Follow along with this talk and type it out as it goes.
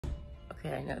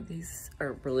Okay, I know these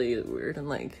are really weird and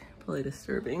like really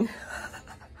disturbing,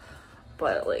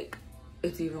 but like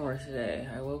it's even worse today.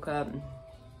 I woke up and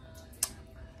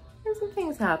some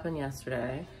things happened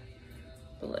yesterday,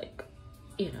 but like,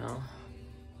 you know,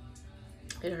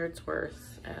 it hurts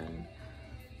worse and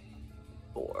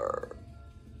or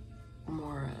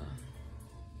more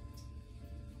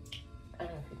I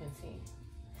don't know if you can see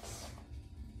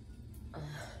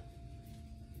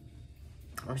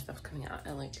more stuff's coming out,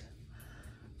 and like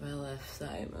my left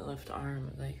side, my left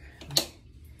arm, like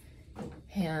my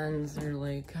hands are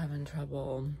like having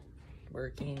trouble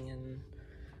working and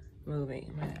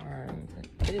moving my arms.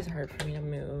 It is hard for me to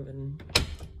move and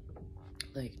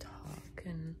like talk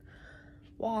and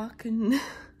walk and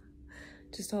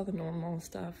just all the normal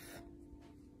stuff.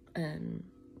 And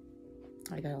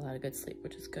I got a lot of good sleep,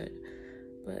 which is good,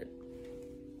 but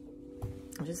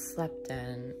I just slept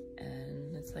in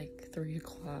and it's like 3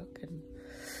 o'clock and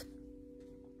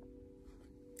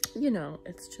you know,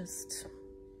 it's just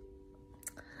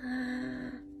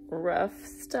rough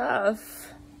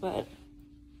stuff. But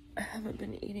I haven't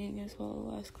been eating as well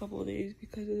the last couple of days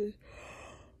because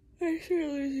I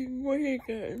started losing weight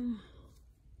again.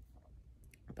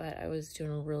 But I was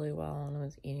doing really well and I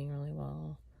was eating really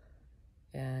well.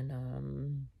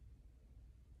 And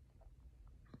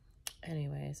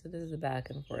anyway, so this is the back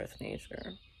and forth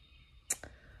nature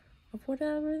of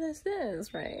whatever this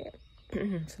is, right?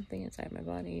 Something inside my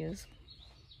body is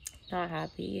not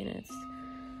happy and it's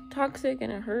toxic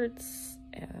and it hurts.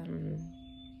 And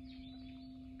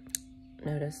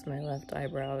notice my left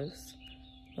eyebrow is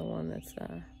the one that's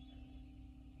ow.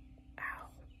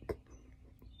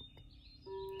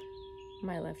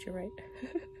 My left, you're right.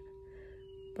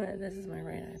 But this is my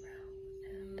right eyebrow.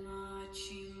 And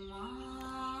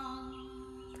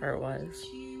or it was.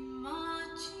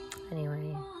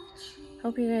 Anyway,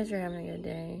 hope you guys are having a good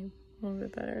day. A little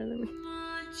bit better than me.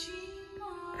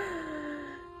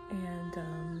 And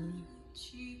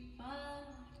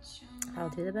I'll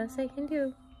do the best I can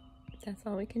do. That's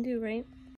all we can do, right?